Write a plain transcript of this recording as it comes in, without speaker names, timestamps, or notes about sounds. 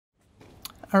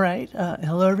All right.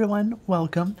 Hello, everyone.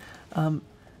 Welcome. Um,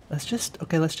 let's just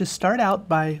start out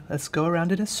by let's go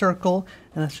around in a circle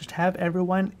and let's just have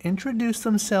everyone introduce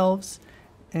themselves,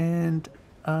 and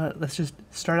let's just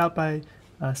start out by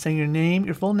saying your name,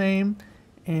 your full name,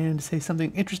 and say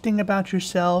something interesting about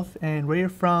yourself and where you're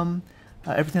from,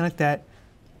 everything like that.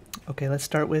 Okay, let's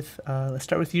start with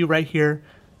you right here,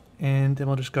 and then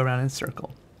we'll just go around in a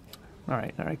circle. All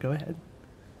right, go ahead.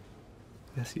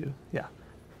 Yes, you. Yeah.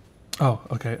 Oh,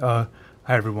 okay. Hi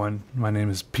everyone. My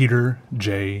name is Peter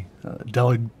J.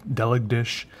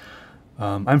 Deligdish.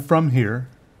 I'm from here,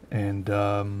 and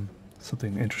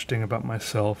something interesting about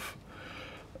myself.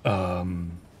 I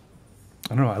don't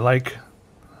know. I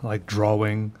like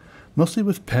drawing, mostly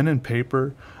with pen and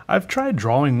paper. I've tried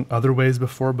drawing other ways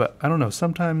before, but I don't know.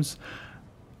 Sometimes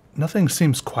nothing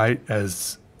seems quite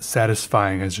as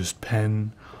satisfying as just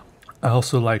pen. I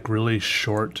also like really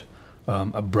short,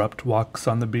 abrupt walks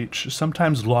on the beach.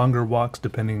 Sometimes longer walks,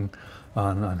 depending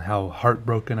on how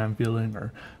heartbroken I'm feeling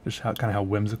or just how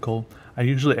whimsical. I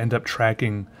usually end up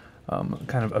tracking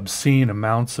kind of obscene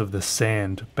amounts of the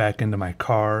sand back into my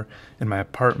car in my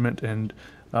apartment and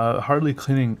hardly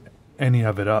cleaning any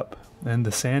of it up. And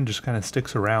the sand just kind of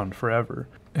sticks around forever.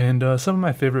 And some of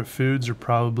my favorite foods are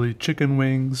probably chicken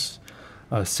wings,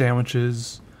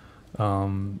 sandwiches,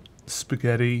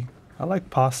 spaghetti. I like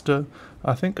pasta.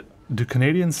 I think, do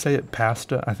Canadians say it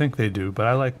pasta? I think they do, but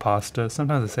I like pasta.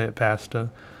 Sometimes I say it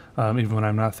pasta, even when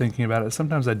I'm not thinking about it.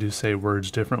 Sometimes I do say words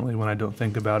differently when I don't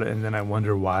think about it, and then I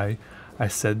wonder why I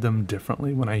said them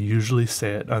differently when I usually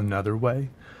say it another way.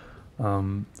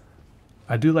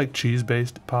 I do like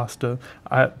cheese-based pasta.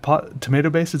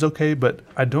 Tomato-based is okay, but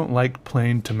I don't like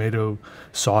plain tomato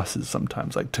sauces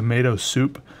sometimes. Like tomato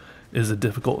soup is a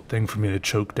difficult thing for me to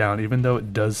choke down, even though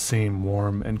it does seem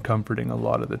warm and comforting a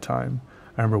lot of the time.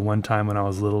 I remember one time when I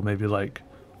was little, maybe like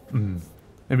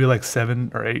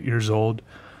 7 or 8 years old,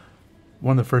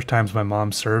 one of the first times my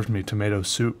mom served me tomato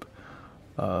soup,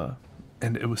 and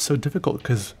it was so difficult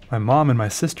because my mom and my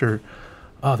sister,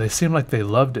 oh, they seemed like they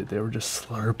loved it. They were just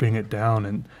slurping it down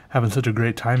and having such a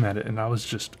great time at it, and I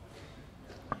was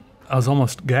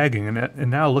almost gagging. And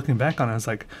now looking back on it, I was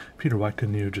like, Peter, why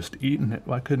couldn't you just eaten it?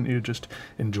 Why couldn't you just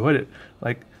enjoyed it?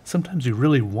 Like sometimes you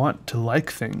really want to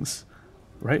like things,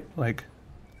 right? Like,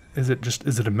 is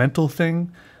it a mental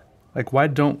thing? Like, why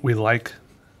don't we like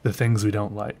the things we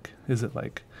don't like? Is it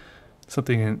like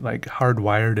something like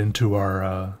hardwired into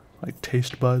our like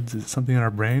taste buds? Is it something in our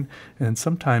brain? And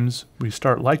sometimes we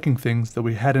start liking things that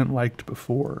we hadn't liked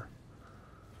before.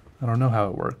 I don't know how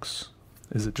it works.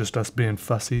 Is it just us being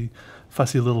fussy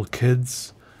little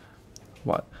kids?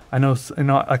 What I know,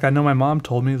 like I know my mom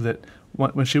told me that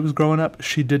when she was growing up,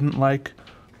 she didn't like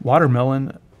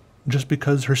watermelon just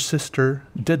because her sister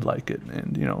did like it,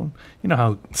 and you know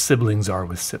how siblings are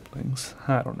with siblings.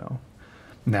 I don't know.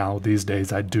 Now these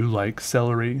days, I do like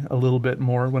celery a little bit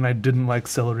more. When I didn't like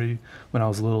celery when I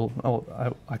was little,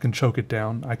 I can choke it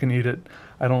down. I can eat it.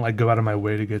 I don't like go out of my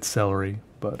way to get celery,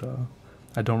 but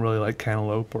I don't really like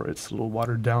cantaloupe or its little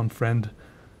watered down friend,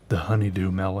 the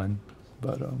honeydew melon.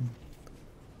 But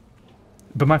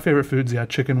my favorite foods, yeah,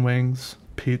 chicken wings,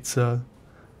 pizza.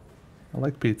 I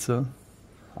like pizza.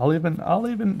 I'll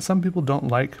even some people don't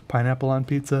like pineapple on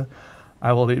pizza.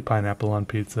 I will eat pineapple on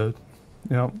pizza.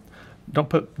 You know, don't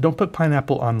put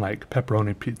pineapple on like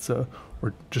pepperoni pizza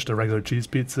or just a regular cheese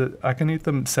pizza. I can eat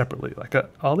them separately. Like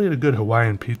I'll eat a good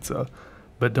Hawaiian pizza,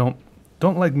 but don't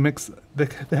like mix. They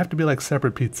have to be like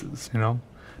separate pizzas. You know,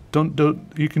 don't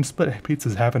you can split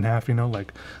pizzas half and half. You know,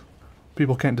 like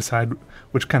people can't decide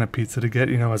which kind of pizza to get,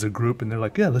 as a group, and they're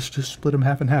like, yeah, let's just split them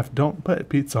half and half. Don't put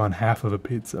pizza on half of a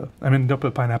pizza. I mean, don't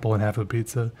put pineapple on half of a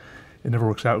pizza. It never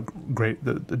works out great.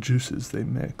 The juices they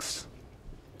mix,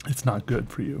 it's not good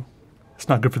for you. It's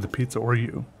not good for the pizza or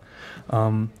you.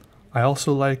 I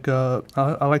also like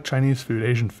I like Chinese food,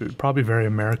 Asian food, probably very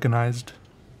Americanized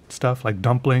stuff like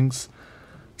dumplings,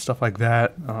 stuff like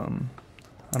that. I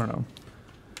don't know.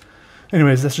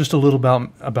 Anyways, that's just a little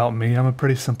about me. I'm a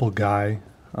pretty simple guy.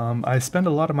 I spend a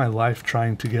lot of my life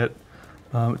trying to get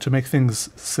to make things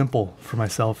simple for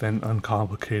myself and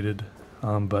uncomplicated,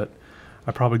 but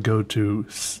I probably go to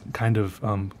kind of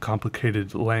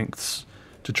complicated lengths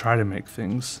to try to make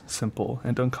things simple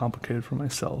and uncomplicated for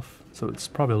myself. So it's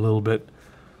probably a little bit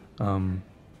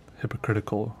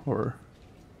hypocritical or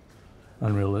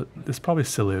unreal. It's probably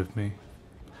silly of me.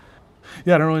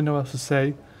 Yeah, I don't really know what else to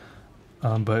say.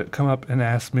 But come up and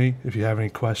ask me if you have any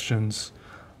questions.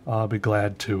 I'll be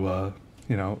glad to,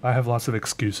 I have lots of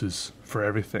excuses for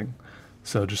everything.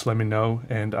 So just let me know.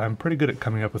 And I'm pretty good at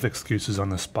coming up with excuses on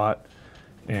the spot.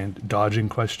 and dodging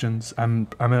questions. I'm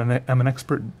an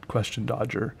expert question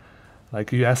dodger.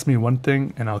 Like, you ask me one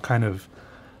thing and I'll kind of,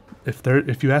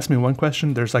 if you ask me one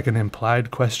question, there's like an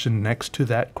implied question next to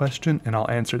that question, and I'll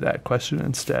answer that question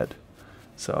instead.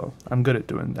 So I'm good at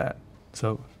doing that.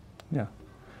 So yeah.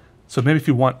 So maybe if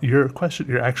you want your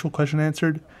actual question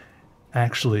answered,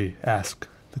 actually ask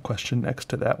the question next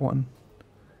to that one,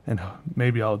 and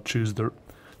maybe I'll choose the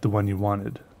one you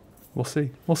wanted. We'll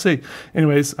see. We'll see.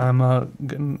 Anyways,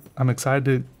 I'm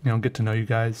excited to get to know you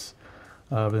guys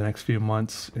over the next few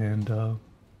months, and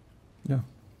yeah.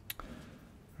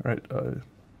 All right.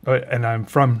 Oh, and I'm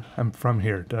from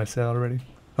here. Did I say that already?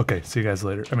 Okay. See you guys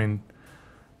later. I mean,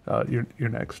 you're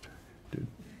next, dude.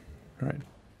 All right.